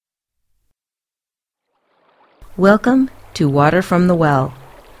Welcome to Water from the Well,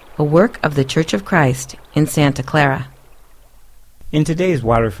 a work of the Church of Christ in Santa Clara. In today's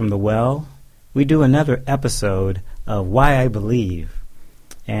Water from the Well, we do another episode of Why I Believe.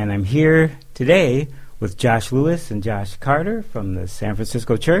 And I'm here today with Josh Lewis and Josh Carter from the San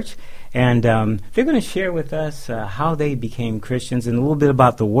Francisco Church. And they're going to share with us how they became Christians and a little bit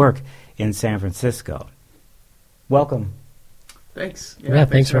about the work in San Francisco. Welcome. Thanks. Yeah,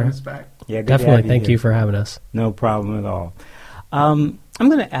 thanks for having us back. Yeah, definitely. Thank you for having us. No problem at all. I'm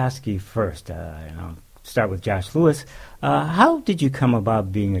going to ask you first, and I'll start with Josh Lewis. How did you come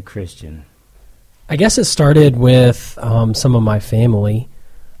about being a Christian? I guess it started with some of my family.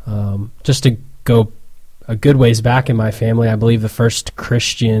 Just to go a good ways back in my family, I believe the first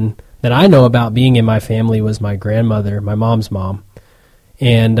Christian that I know about being in my family was my grandmother, my mom's mom.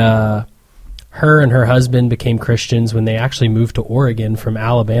 And her and her husband became Christians when they actually moved to Oregon from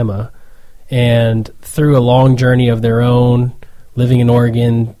Alabama. And through a long journey of their own, living in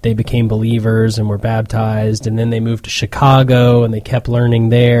Oregon, they became believers and were baptized. And then they moved to Chicago, and they kept learning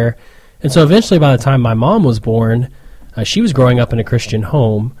there. And so eventually, by the time my mom was born, she was growing up in a Christian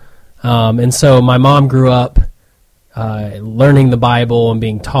home. And so my mom grew up learning the Bible and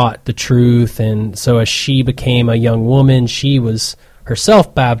being taught the truth. And so as she became a young woman, she was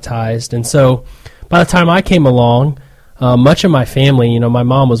herself baptized. And so by the time I came along, much of my family, my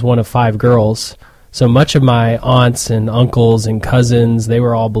mom was one of 5 girls, so much of my aunts and uncles and cousins, they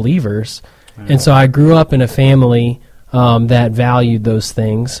were all believers. Mm-hmm. And so I grew up in a family that valued those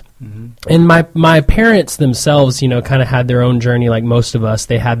things. Mm-hmm. And my parents themselves, kind of had their own journey like most of us.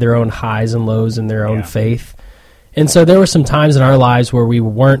 They had their own highs and lows in their own faith. And so there were some times in our lives where we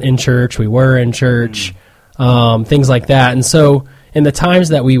weren't in church, we were in church, things like that. And so in the times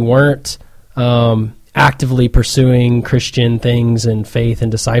that we weren't actively pursuing Christian things and faith and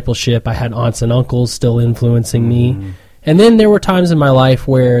discipleship, I had aunts and uncles still influencing me. And then there were times in my life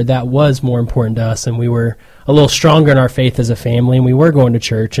where that was more important to us, and we were a little stronger in our faith as a family, and we were going to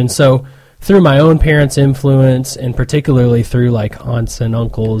church. And so through my own parents' influence, and particularly through like aunts and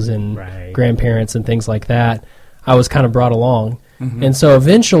uncles and grandparents and things like that, I was kind of brought along. Mm-hmm. And so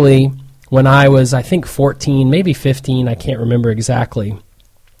eventually, when I was, I think, 14, maybe 15, I can't remember exactly,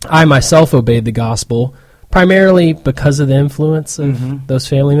 I myself obeyed the gospel, primarily because of the influence of those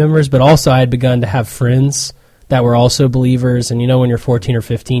family members, but also I had begun to have friends that were also believers. And when you're 14 or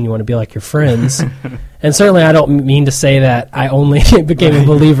 15, you want to be like your friends. And certainly I don't mean to say that I only became a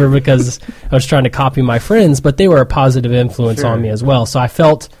believer because I was trying to copy my friends, but they were a positive influence on me as well. So I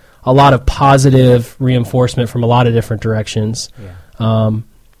felt a lot of positive reinforcement from a lot of different directions.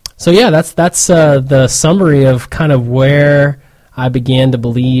 That's the summary of kind of where I began to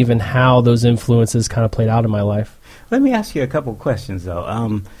believe and how those influences kind of played out in my life. Let me ask you a couple questions, though.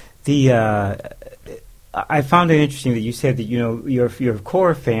 I found it interesting that you said that your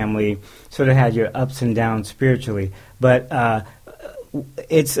core family sort of had your ups and downs spiritually, but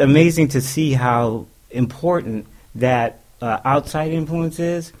it's amazing to see how important that outside influence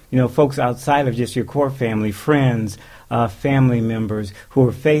is. Folks outside of just your core family, friends, family members who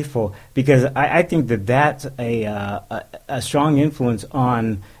are faithful, because I think that that's a strong influence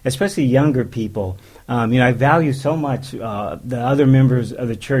on especially younger people. I value so much the other members of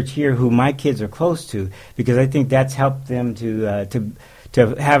the church here who my kids are close to, because I think that's helped them to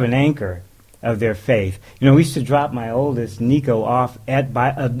have an anchor of their faith. We used to drop my oldest, Nico, off at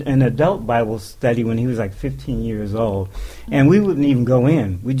an adult Bible study when he was like 15 years old. And we wouldn't even go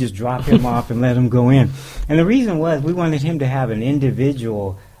in. We'd just drop him off and let him go in. And the reason was we wanted him to have an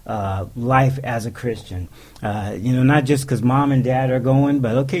individual life as a Christian. Not just because mom and dad are going,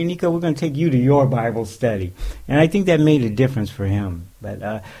 but, okay, Nico, we're going to take you to your Bible study. And I think that made a difference for him.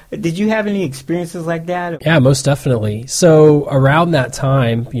 But did you have any experiences like that? Yeah, most definitely. So around that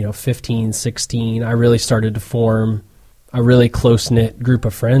time, 15, 16, I really started to form a really close-knit group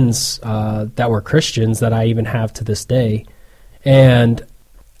of friends that were Christians that I even have to this day. And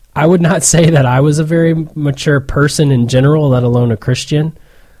I would not say that I was a very mature person in general, let alone a Christian.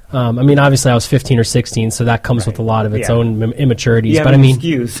 Obviously I was 15 or 16, so that comes with a lot of its own immaturities. You have an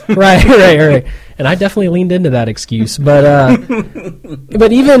excuse. Right. And I definitely leaned into that excuse. But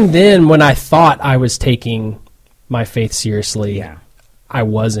but even then, when I thought I was taking my faith seriously, I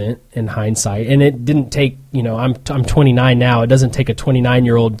wasn't, in hindsight. And it didn't take, I'm 29 now. It doesn't take a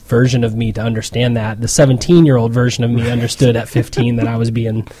 29-year-old version of me to understand that. The 17-year-old version of me understood at 15 that I was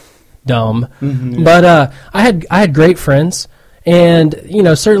being dumb. Mm-hmm. But I had great friends. And,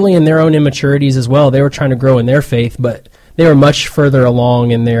 certainly in their own immaturities as well, they were trying to grow in their faith, but they were much further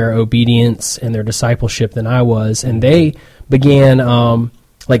along in their obedience and their discipleship than I was. And they began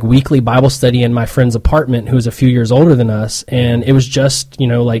like weekly Bible study in my friend's apartment who was a few years older than us, and it was just,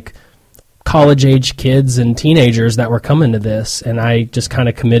 like college-age kids and teenagers that were coming to this, and I just kind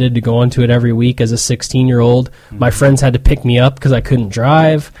of committed to going to it every week as a 16-year-old. Mm-hmm. My friends had to pick me up because I couldn't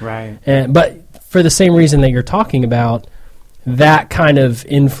drive. Right. But for the same reason that you're talking about, that kind of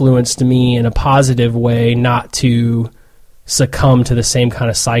influenced me in a positive way not to succumb to the same kind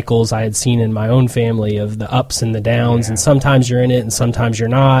of cycles I had seen in my own family of the ups and the downs, and sometimes you're in it and sometimes you're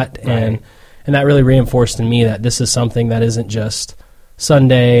not. Right. And that really reinforced in me that this is something that isn't just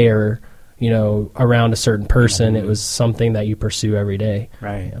Sunday or around a certain person. It was something that you pursue every day.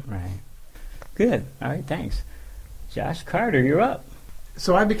 Right, right. Good. All right, thanks. Josh Carter, you're up.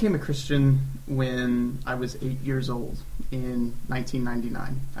 So I became a Christian when I was 8 years old in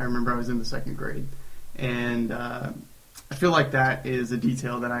 1999. I remember I was in the second grade. And I feel like that is a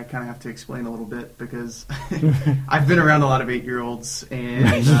detail that I kind of have to explain a little bit because I've been around a lot of 8-year-olds,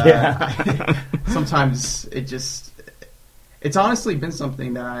 and sometimes it's honestly been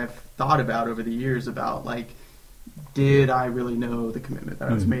something that I've thought about over the years about, like, did I really know the commitment that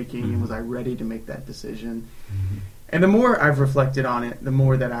I was making, and was I ready to make that decision? Mm-hmm. And the more I've reflected on it, the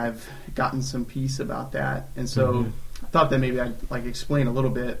more that I've gotten some peace about that. And so I thought that maybe I'd explain a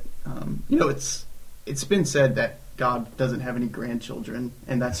little bit. It's been said that God doesn't have any grandchildren,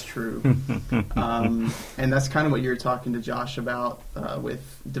 and that's true. And that's kind of what you were talking to Josh about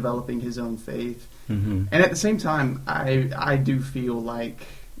with developing his own faith. Mm-hmm. And at the same time, I do feel like,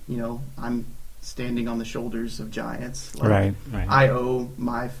 I'm standing on the shoulders of giants. Right. I owe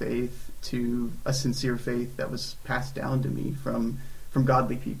my faith to a sincere faith that was passed down to me from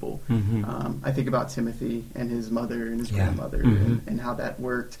godly people. Mm-hmm. I think about Timothy and his mother and his grandmother and how that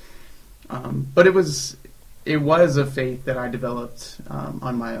worked. But it was a faith that I developed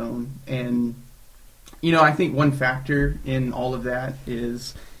on my own. And, I think one factor in all of that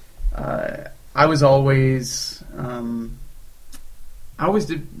is I always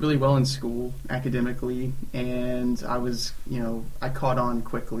did really well in school academically, and I caught on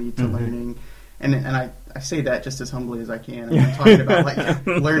quickly to learning. And I say that just as humbly as I can. I'm talking about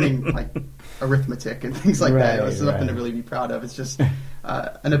learning arithmetic and things like that. It's nothing to really be proud of. It's just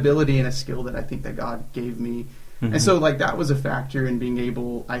an ability and a skill that I think that God gave me. Mm-hmm. And so that was a factor in being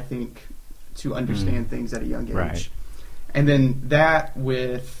able, I think, to understand things at a young age. Right. And then that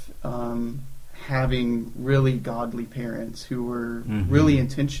with having really godly parents who were really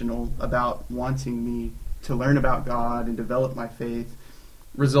intentional about wanting me to learn about God and develop my faith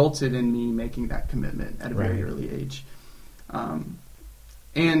resulted in me making that commitment at a very early age.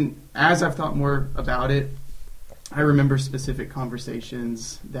 And as I've thought more about it, I remember specific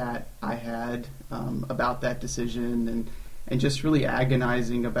conversations that I had about that decision and just really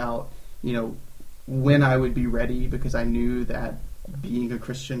agonizing about, when I would be ready, because I knew that being a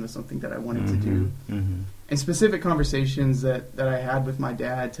Christian was something that I wanted to do. Mm-hmm. And specific conversations that I had with my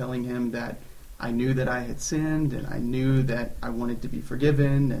dad, telling him that I knew that I had sinned, and I knew that I wanted to be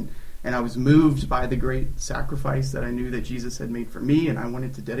forgiven, and I was moved by the great sacrifice that I knew that Jesus had made for me, and I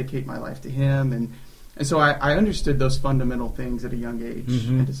wanted to dedicate my life to him. And so I understood those fundamental things at a young age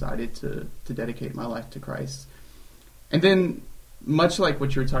and decided to dedicate my life to Christ. And then, much like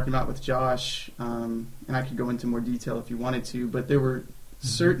what you were talking about with Josh, and I could go into more detail if you wanted to, but there were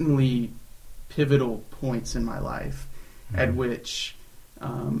certainly pivotal points in my life at which,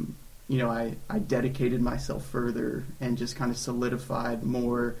 I dedicated myself further and just kind of solidified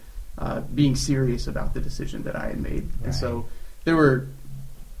more being serious about the decision that I had made. Right. And so there were,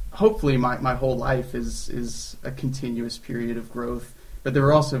 hopefully my whole life is a continuous period of growth, but there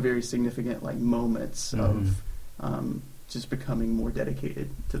were also very significant moments of just becoming more dedicated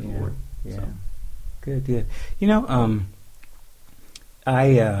to the Lord. Yeah. So. Good.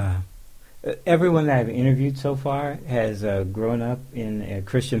 Everyone that I've interviewed so far has grown up in a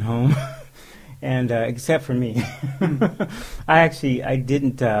Christian home, and except for me, I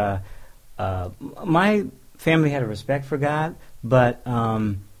didn't. My family had a respect for God, but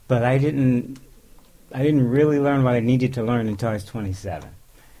I didn't really learn what I needed to learn until I was 27.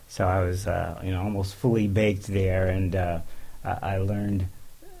 So I was, almost fully baked there, and I learned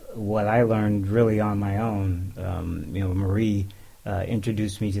what I learned really on my own. Marie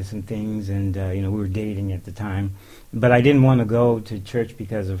introduced me to some things, and we were dating at the time. But I didn't want to go to church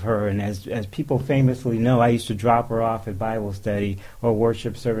because of her. And as people famously know, I used to drop her off at Bible study or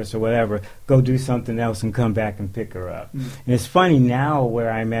worship service or whatever, go do something else, and come back and pick her up. Mm-hmm. And it's funny now where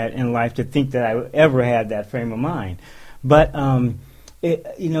I'm at in life to think that I ever had that frame of mind. But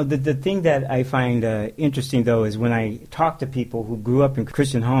the thing that I find interesting, though, is when I talk to people who grew up in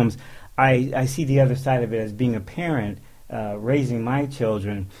Christian homes, I see the other side of it as being a parent. raising my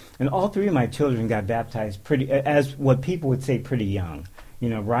children, and all three of my children got baptized as what people would say, pretty young.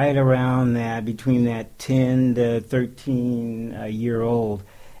 Right around that, between that 10 to 13 year old.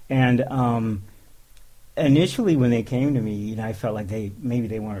 And initially when they came to me, I felt like maybe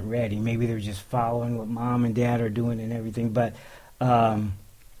they weren't ready. Maybe they were just following what mom and dad are doing and everything. But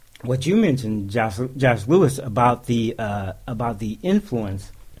what you mentioned, Josh Lewis, about the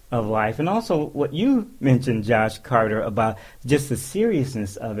influence of life, and also what you mentioned, Josh Carter, about just the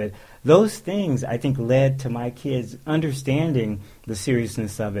seriousness of it, those things I think led to my kids understanding the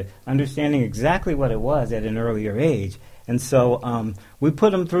seriousness of it, understanding exactly what it was at an earlier age. And so we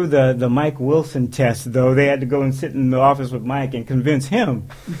put them through the Mike Wilson test, though. They had to go and sit in the office with Mike and convince him.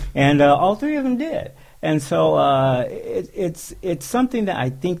 And all three of them did. And so it's something that I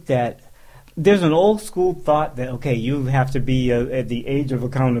think that there's an old school thought that, okay, you have to be at the age of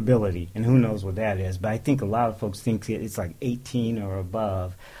accountability, and who knows what that is. But I think a lot of folks think it's like 18 or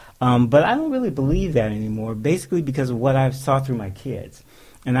above. But I don't really believe that anymore, basically because of what I saw through my kids.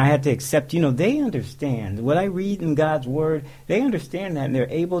 And I had to accept, they understand. What I read in God's Word, they understand that, and they're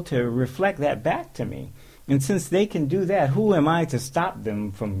able to reflect that back to me. And since they can do that, who am I to stop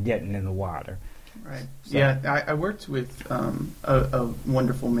them from getting in the water? Right. So. Yeah, I worked with a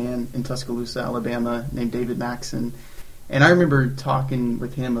wonderful man in Tuscaloosa, Alabama, named David Maxson. And I remember talking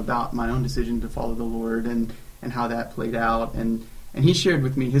with him about my own decision to follow the Lord and how that played out. And he shared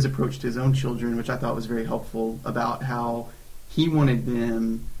with me his approach to his own children, which I thought was very helpful, about how he wanted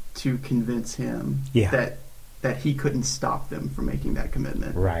them to convince him that he couldn't stop them from making that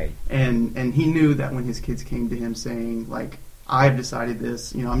commitment. Right. And he knew that when his kids came to him saying, like, I've decided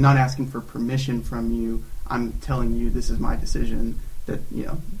this, I'm not asking for permission from you, I'm telling you this is my decision, that,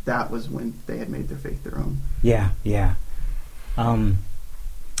 that was when they had made their faith their own. Yeah. I'm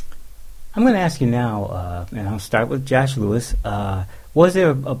going to ask you now, and I'll start with Josh Lewis. Was there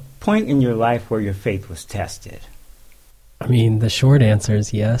a point in your life where your faith was tested? I mean, the short answer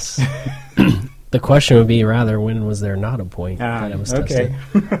is yes. The question would be rather, when was there not a point that it was tested?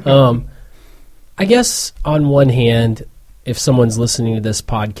 I guess on one hand, if someone's listening to this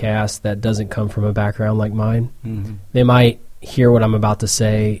podcast that doesn't come from a background like mine, they might hear what I'm about to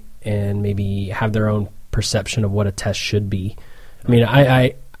say and maybe have their own perception of what a test should be. I mean,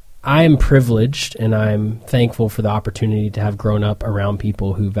 I am privileged and I'm thankful for the opportunity to have grown up around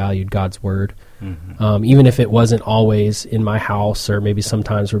people who valued God's Word. Even if it wasn't always in my house, or maybe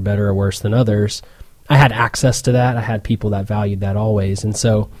sometimes were better or worse than others, I had access to that. I had people that valued that always. And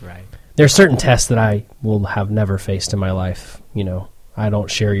so there are certain tests that I will have never faced in my life. I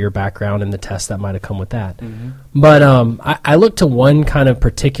don't share your background and the tests that might have come with that. But I look to one kind of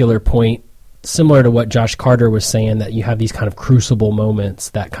particular point, similar to what Josh Carter was saying, that you have these kind of crucible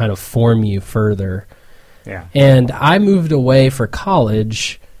moments that kind of form you further. Yeah. And I moved away for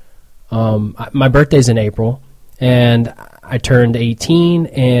college. My birthday's in April, and I turned 18,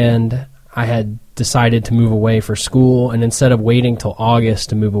 and I had decided to move away for school, and instead of waiting till August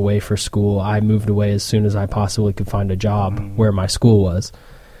to move away for school, I moved away as soon as I possibly could find a job where my school was.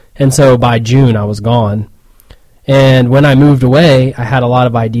 And so by June, I was gone. And when I moved away, I had a lot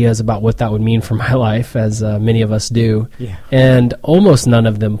of ideas about what that would mean for my life, as many of us do. Yeah. And almost none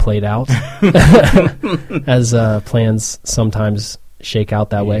of them played out, as plans sometimes shake out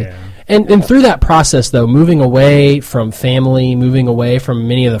that way. And through that process, though, moving away from family, moving away from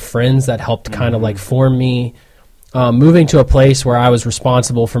many of the friends that helped kind of like form me, moving to a place where I was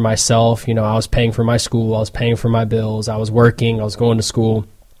responsible for myself. I was paying for my school, I was paying for my bills, I was working, I was going to school.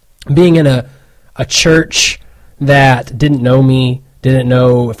 Being in a church that didn't know me, didn't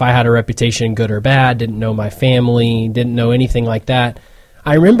know if I had a reputation, good or bad, didn't know my family, didn't know anything like that.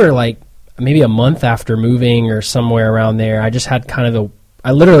 I remember like maybe a month after moving or somewhere around there, I just had kind of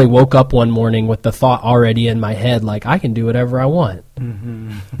I literally woke up one morning with the thought already in my head, like, I can do whatever I want.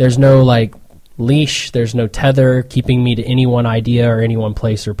 There's no like leash, there's no tether keeping me to any one idea or any one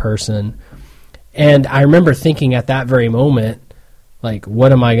place or person. And I remember thinking at that very moment, like,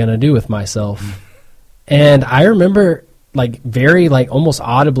 what am I going to do with myself? And I remember like very like almost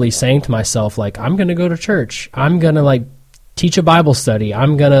audibly saying to myself, like, I'm going to go to church. I'm going to like teach a Bible study.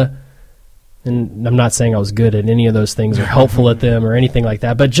 And I'm not saying I was good at any of those things or helpful at them or anything like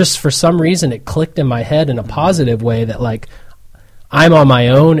that, but just for some reason it clicked in my head in a positive way that like I'm on my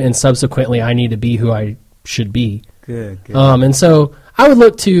own and subsequently I need to be who I should be. Good. And so I would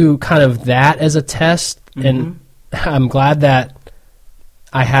look to kind of that as a test, and I'm glad that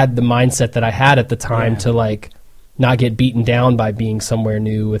I had the mindset that I had at the time to like not get beaten down by being somewhere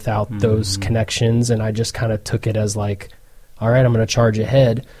new without those connections, and I just kind of took it as like, all right, I'm going to charge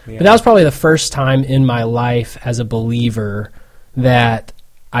ahead. Yeah. But that was probably the first time in my life as a believer that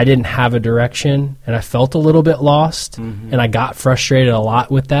I didn't have a direction, and I felt a little bit lost, and I got frustrated a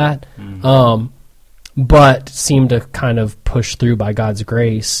lot with that, but seemed to kind of push through by God's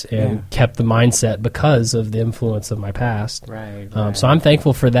grace and kept the mindset because of the influence of my past. Right. So I'm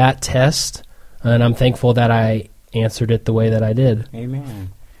thankful for that test, and I'm thankful that I answered it the way that I did.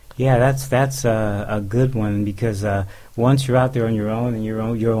 Amen. Yeah, that's a good one, because once you're out there on your own and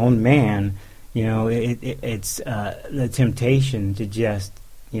your own man, it's the temptation to just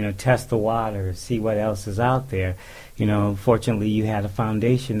test the water, see what else is out there. Fortunately, you had a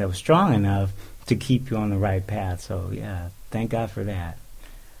foundation that was strong enough to keep you on the right path. So yeah, thank God for that.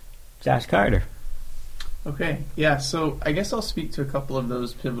 Josh Carter. Okay, yeah. So I guess I'll speak to a couple of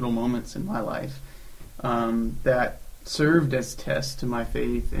those pivotal moments in my life that served as tests to my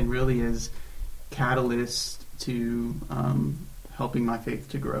faith and really as catalysts to helping my faith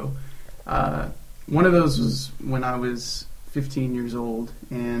to grow. One of those was when I was 15 years old,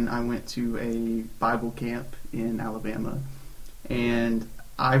 and I went to a Bible camp in Alabama. And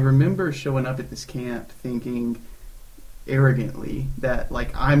I remember showing up at this camp thinking arrogantly that,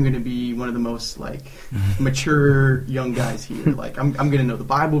 like, I'm going to be one of the most, like, mature young guys here. Like, I'm going to know the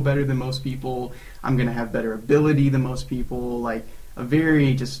Bible better than most people. I'm going to have better ability than most people. Like, a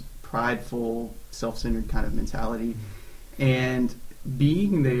very just prideful, self-centered kind of mentality. And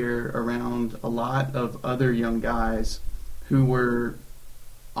being there around a lot of other young guys who were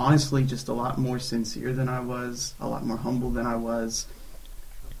honestly just a lot more sincere than I was, a lot more humble than I was,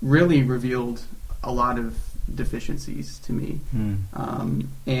 really revealed a lot of deficiencies to me.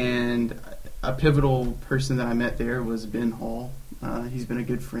 And a pivotal person that I met there was Ben Hall. He's been a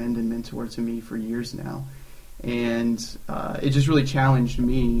good friend and mentor to me for years now. And it just really challenged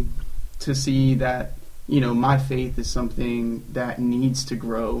me to see that, my faith is something that needs to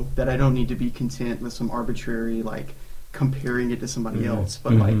grow, that I don't need to be content with some arbitrary, like, comparing it to somebody else,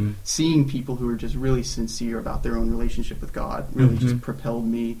 but like seeing people who are just really sincere about their own relationship with God really just propelled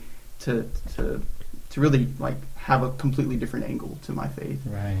me to really, like, have a completely different angle to my faith.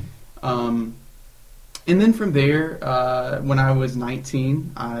 Right. And then from there, when I was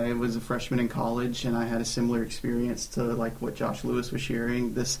 19, I was a freshman in college, and I had a similar experience to, like, what Josh Lewis was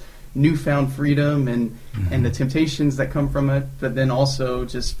sharing, this newfound freedom and the temptations that come from it, but then also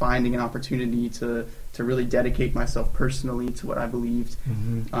just finding an opportunity to really dedicate myself personally to what I believed.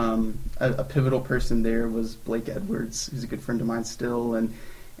 A pivotal person there was Blake Edwards, who's a good friend of mine still,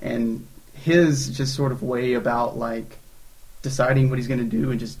 and his just sort of way about, like, deciding what he's going to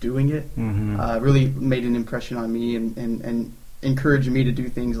do and just doing it really made an impression on me and encouraged me to do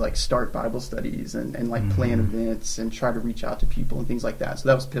things like start Bible studies and like plan events and try to reach out to people and things like that. So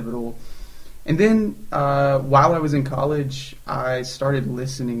that was pivotal. And then while I was in college, I started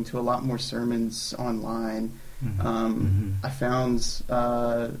listening to a lot more sermons online. I found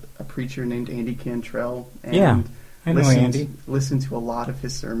a preacher named Andy Cantrell, and I know Andy. Listened to a lot of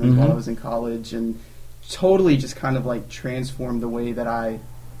his sermons while I was in college, and totally just kind of like transformed the way that I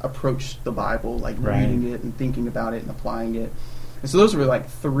approached the Bible, like reading it and thinking about it and applying it. And so those were like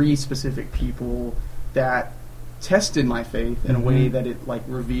three specific people that tested my faith in a way that it, like,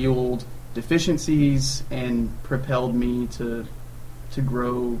 revealed deficiencies and propelled me to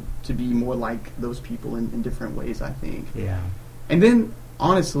grow to be more like those people in different ways, I think. Yeah. And then,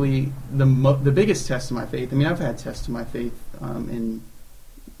 honestly, the biggest test of my faith, I mean, I've had tests of my faith in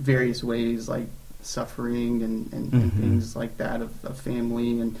various ways, like suffering and things like that of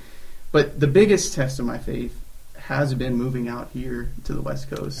family, but the biggest test of my faith has been moving out here to the West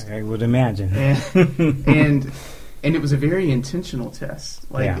Coast. I would imagine. And it was a very intentional test.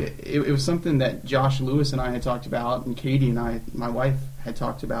 Like, it was something that Josh Lewis and I had talked about, and Katie and I, my wife, had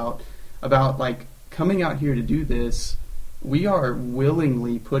talked about like, coming out here to do this, we are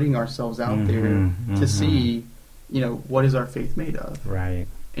willingly putting ourselves out there to see, what is our faith made of. Right.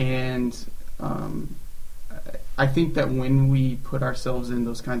 And I think that when we put ourselves in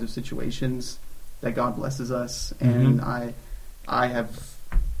those kinds of situations, that God blesses us. And I have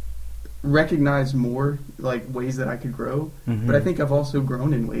recognized more, like, ways that I could grow, but I think I've also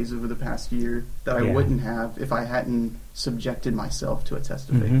grown in ways over the past year that I wouldn't have if I hadn't subjected myself to a test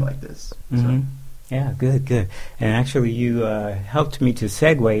of faith like this. So. Yeah, good. And actually, you helped me to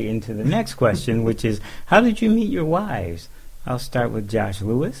segue into the next question, which is, how did you meet your wives? I'll start with Josh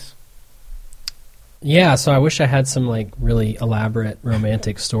Lewis. Yeah, so I wish I had some, like, really elaborate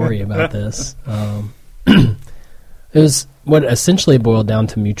romantic story about this. It was what essentially boiled down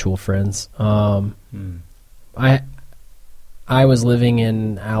to mutual friends. I was living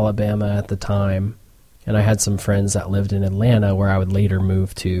in Alabama at the time, And I had some friends that lived in Atlanta where I would later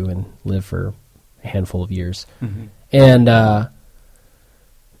move to and live for a handful of years. Mm-hmm. And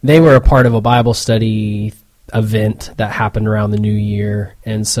they were a part of a Bible study event that happened around the New Year.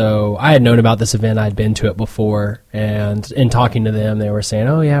 And so I had known about this event. I'd been to it before. And in talking to them, they were saying,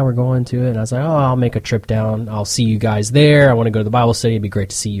 oh, yeah, we're going to it. And I was like, oh, I'll make a trip down. I'll see you guys there. I want to go to the Bible study. It'd be great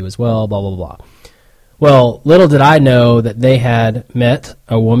to see you as well, blah, blah, blah. Well, little did I know that they had met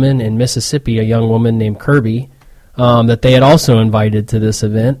a woman in Mississippi, a young woman named Kirby, that they had also invited to this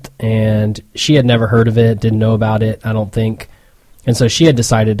event, and she had never heard of it, didn't know about it, I don't think. And so she had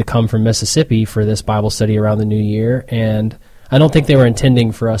decided to come from Mississippi for this Bible study around the New Year, and I don't think they were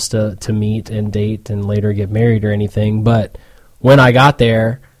intending for us to meet and date and later get married or anything, but when I got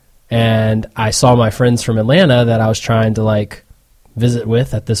there and I saw my friends from Atlanta that I was trying to, visit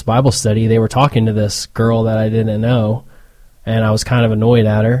with at this Bible study, they were talking to this girl that I didn't know, and I was kind of annoyed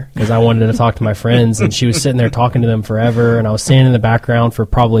at her because I wanted to talk to my friends, and she was sitting there talking to them forever, and I was standing in the background for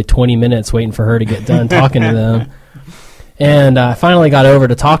probably 20 minutes waiting for her to get done talking to them. And I finally got over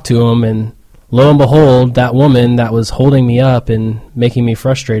to talk to them, and lo and behold, that woman that was holding me up and making me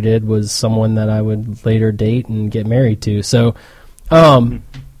frustrated was someone that I would later date and get married to. So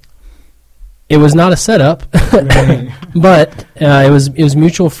it was not a setup, but it was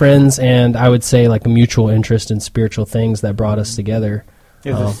mutual friends, and I would say a mutual interest in spiritual things that brought us together.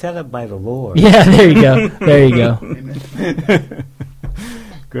 It was a setup by the Lord. Yeah, there you go. There you go.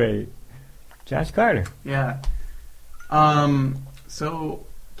 Great. Josh Carter. Yeah. So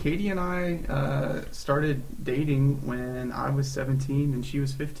Katie and I started dating when I was 17 and she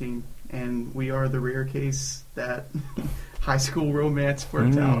was 15, and we are the rare case that high school romance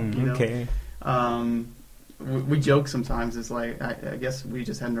worked out. Okay. We joke sometimes. It's I guess we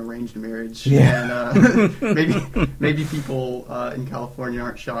just had an arranged marriage. Yeah. And maybe people in California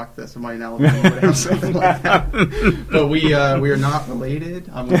aren't shocked that somebody in Alabama would have something like that. But we are not related.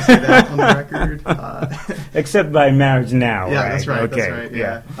 I'm going to say that on the record. Except by marriage now. Yeah, right? that's right. Okay. That's right.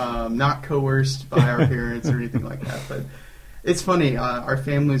 Yeah. Not coerced by our parents or anything like that. But it's funny. Our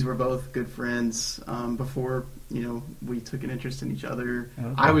families were both good friends before. We took an interest in each other.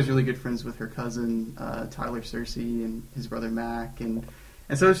 Okay. I was really good friends with her cousin, Tyler Searcy, and his brother Mac. And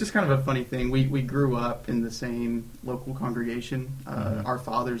so it's just kind of a funny thing. We grew up in the same local congregation. Our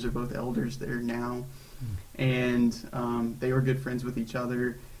fathers are both elders there now. And they were good friends with each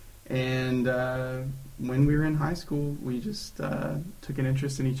other. And when we were in high school, we just took an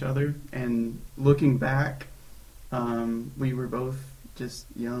interest in each other. And looking back, we were both just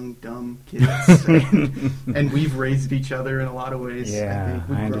young, dumb kids, and we've raised each other in a lot of ways. Yeah, I think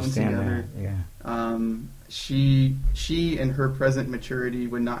we've grown together. That. Yeah. She in her present maturity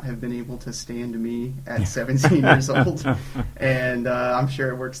would not have been able to stand me at 17 years old, and I'm sure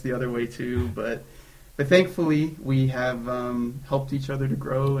it works the other way too. But thankfully, we have helped each other to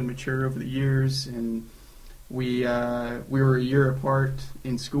grow and mature over the years, and we were a year apart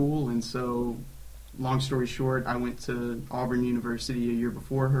in school, and so. Long story short, I went to Auburn University a year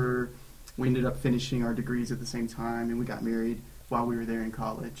before her. We ended up finishing our degrees at the same time, and we got married while we were there in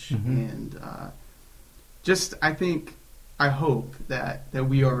college. Mm-hmm. And I hope that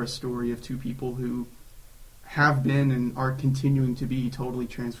we are a story of two people who have been and are continuing to be totally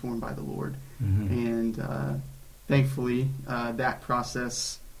transformed by the Lord. Mm-hmm. And thankfully, that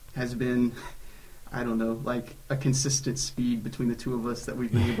process has been... I don't know, a consistent speed between the two of us that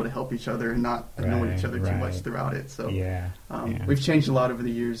we've been able to help each other and not annoy each other too much throughout it. So we've changed a lot over the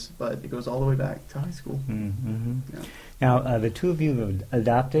years, but it goes all the way back to high school. Mm-hmm. Yeah. Now, the two of you have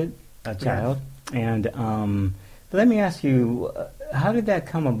adopted a child, and let me ask you, how did that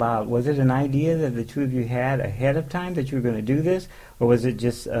come about? Was it an idea that the two of you had ahead of time that you were going to do this, or was it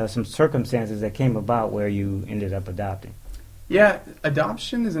just some circumstances that came about where you ended up adopting? Yeah,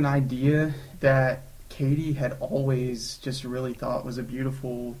 adoption is an idea that Katie had always just really thought was a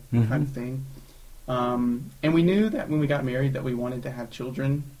beautiful kind of thing. And we knew that when we got married that we wanted to have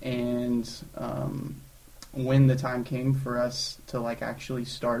children, and when the time came for us to actually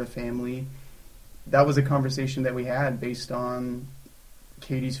start a family, that was a conversation that we had based on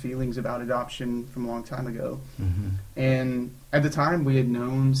Katie's feelings about adoption from a long time ago. Mm-hmm. And at the time we had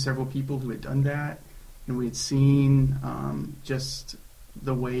known several people who had done that, and we had seen just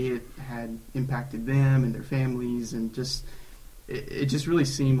the way it had impacted them and their families, and just it just really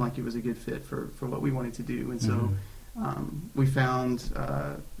seemed like it was a good fit for what we wanted to do. And so we found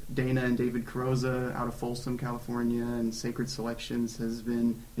Dana and David Carroza out of Folsom, California, and Sacred Selections has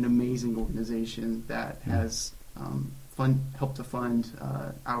been an amazing organization that has helped to fund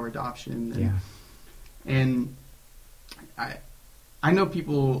our adoption. And I know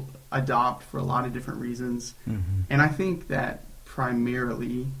people adopt for a lot of different reasons, and I think that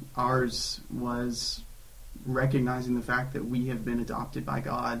primarily ours was recognizing the fact that we have been adopted by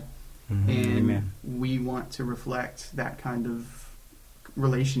God, and Amen. we want to reflect that kind of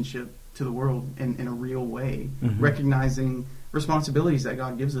relationship to the world in a real way, recognizing responsibilities that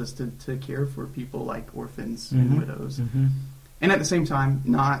God gives us to care for people like orphans and widows. And at the same time,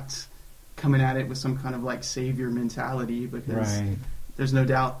 not coming at it with some kind of like savior mentality, because there's no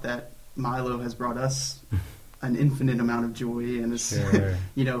doubt that Milo has brought us an infinite amount of joy, and it's,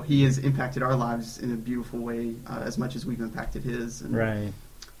 you know, he has impacted our lives in a beautiful way, as much as we've impacted his. And,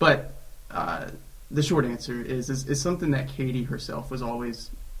 but the short answer is something that Katie herself was always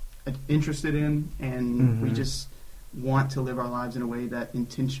interested in, and we just want to live our lives in a way that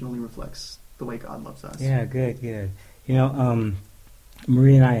intentionally reflects the way God loves us. Yeah, good. You know,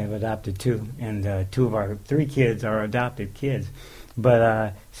 Marie and I have adopted too, and 2 of our 3 kids are adopted kids.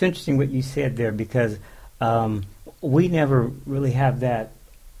 But it's interesting what you said there, because we never really have that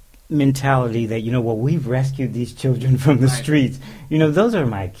mentality that, you know, well, we've rescued these children from the streets. You know, those are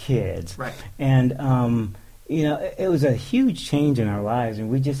my kids. And, you know, it was a huge change in our lives. And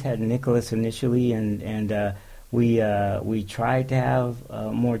we just had Nicholas initially, and we tried to have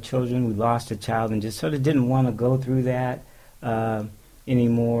more children. We lost a child and just sort of didn't want to go through that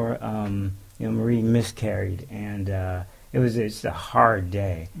anymore. You know, Marie miscarried, and it's a hard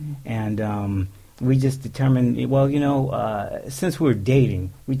day. And we just determined, well, you know, since we were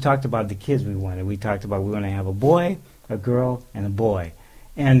dating, we talked about the kids we wanted. We talked about we want to have a boy, a girl, and a boy.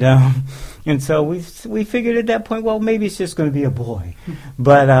 And so we figured at that point, well, maybe it's just going to be a boy.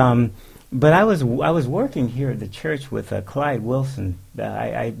 But I was working here at the church with Clyde Wilson.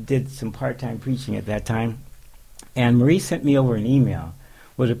 I did some part-time preaching at that time. And Marie sent me over an email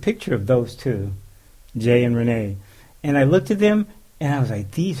with a picture of those 2, Jay and Renee. And I looked at them, and I was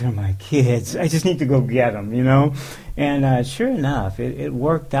like, these are my kids. I just need to go get them, you know. And sure enough, it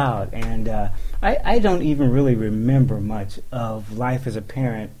worked out. And I don't even really remember much of life as a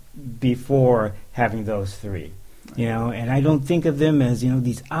parent before having those 3. You know, and I don't think of them as, you know,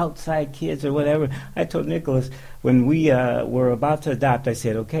 these outside kids or whatever. I told Nicholas when we were about to adopt, I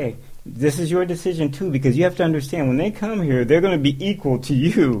said, okay, this is your decision too, because you have to understand when they come here, they're going to be equal to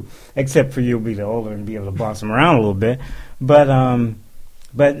you, except for you'll be the older and be able to boss them around a little bit. But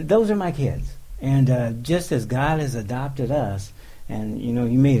those are my kids. And just as God has adopted us, and, you know,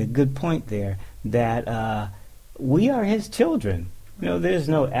 you made a good point there, that we are his children. You know, there's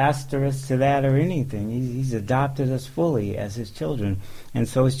no asterisk to that or anything. He's adopted us fully as his children. And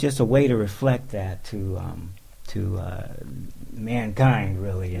so it's just a way to reflect that to mankind,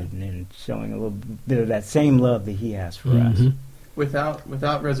 really, and showing a little bit of that same love that he has for us.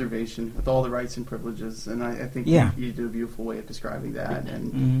 Without reservation, with all the rights and privileges. And I think you did a beautiful way of describing that.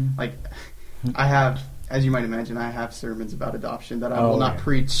 And like, I have, as you might imagine, I have sermons about adoption that I will not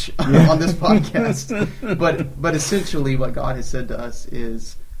preach on this podcast. But essentially what God has said to us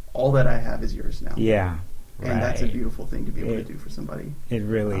is, all that I have is yours now. And that's a beautiful thing to be able to do for somebody. It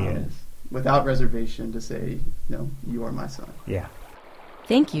really is. Without reservation, to say, no, you are my son.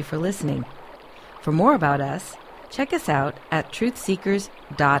 Thank you for listening. For more about us, check us out at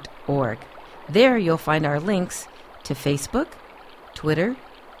truthseekers.org. There you'll find our links to Facebook, Twitter,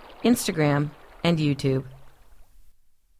 Instagram, and YouTube.